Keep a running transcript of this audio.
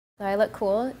Do I look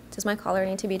cool? Does my collar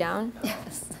need to be down?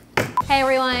 Yes. Hey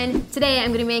everyone, today I'm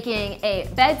gonna be making a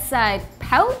bedside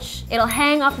pouch. It'll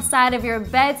hang off the side of your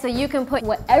bed so you can put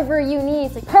whatever you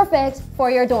need. It's perfect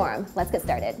for your dorm. Let's get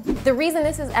started. The reason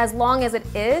this is as long as it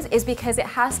is because it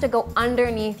has to go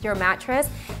underneath your mattress.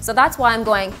 So that's why I'm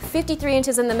going 53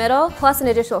 inches in the middle plus an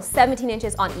additional 17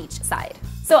 inches on each side.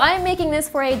 So I'm making this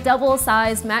for a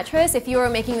double-sized mattress. If you are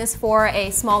making this for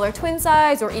a smaller twin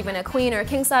size or even a queen or a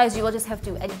king size, you will just have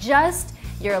to adjust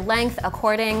your length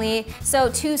accordingly. So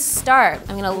to start,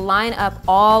 I'm gonna line up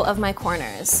all of my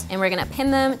corners and we're gonna pin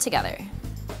them together.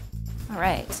 All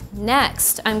right,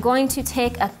 next, I'm going to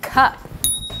take a cup.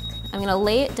 I'm gonna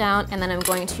lay it down and then I'm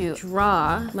going to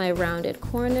draw my rounded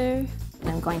corner and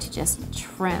I'm going to just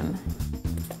trim.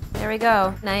 There we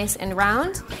go, nice and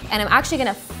round. And I'm actually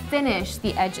gonna finish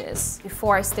the edges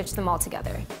before I stitch them all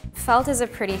together. Felt is a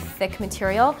pretty thick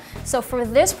material, so for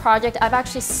this project, I've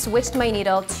actually switched my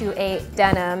needle to a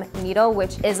denim needle,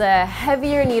 which is a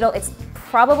heavier needle. It's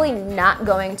probably not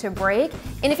going to break.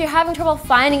 And if you're having trouble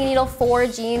finding a needle for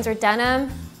jeans or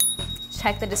denim,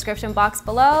 check the description box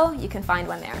below. You can find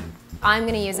one there. I'm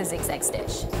gonna use a zigzag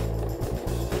stitch.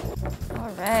 All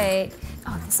right.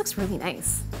 Oh, this looks really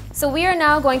nice. So we are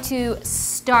now going to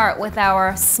start with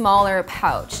our smaller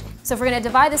pouch. So if we're gonna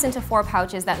divide this into 4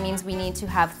 pouches, that means we need to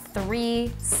have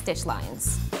 3 stitch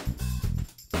lines.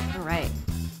 All right.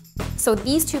 So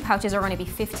these 2 pouches are gonna be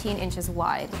 15 inches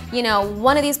wide. You know,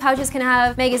 one of these pouches can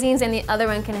have magazines and the other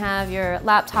one can have your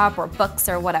laptop or books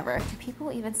or whatever. Do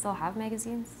people even still have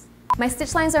magazines? My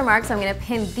stitch lines are marked, so I'm gonna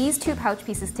pin these 2 pouch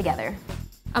pieces together.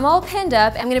 I'm all pinned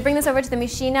up. I'm gonna bring this over to the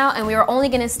machine now and we are only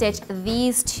gonna stitch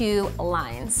these 2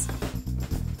 lines.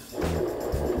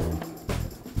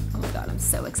 Oh my God, I'm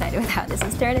so excited with how this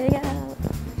is turning out.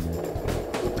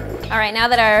 All right, now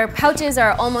that our pouches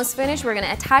are almost finished, we're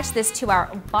gonna attach this to our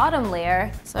bottom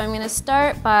layer. So I'm gonna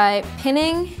start by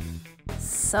pinning.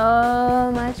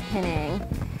 So much pinning.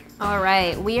 All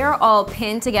right, we are all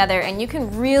pinned together and you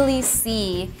can really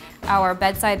see our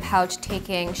bedside pouch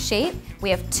taking shape. We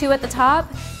have 2 at the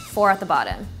top, 4 at the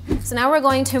bottom. So now we're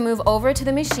going to move over to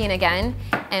the machine again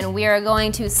and we are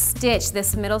going to stitch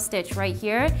this middle stitch right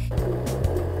here.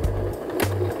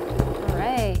 All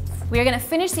right. We are gonna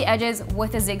finish the edges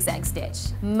with a zigzag stitch.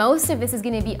 Most of this is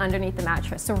gonna be underneath the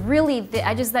mattress. So really the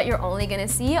edges that you're only gonna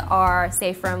see are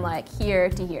say from like here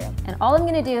to here. And all I'm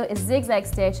gonna do is zigzag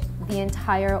stitch the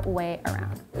entire way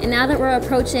around. And now that we're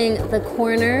approaching the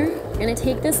corner, I'm gonna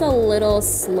take this a little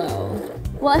slow.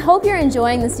 Well, I hope you're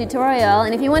enjoying this tutorial.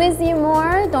 And if you wanna see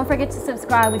more, don't forget to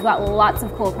subscribe. We've got lots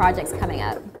of cool projects coming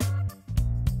up.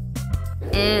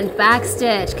 And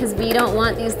backstitch, because we don't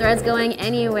want these threads going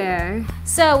anywhere.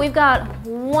 So we've got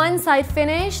one side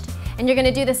finished, and you're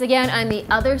gonna do this again on the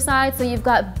other side. So you've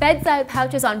got bedside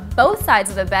pouches on both sides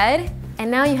of the bed,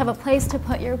 and now you have a place to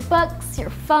put your books, your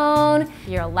phone,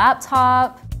 your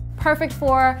laptop. Perfect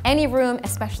for any room,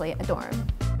 especially a dorm.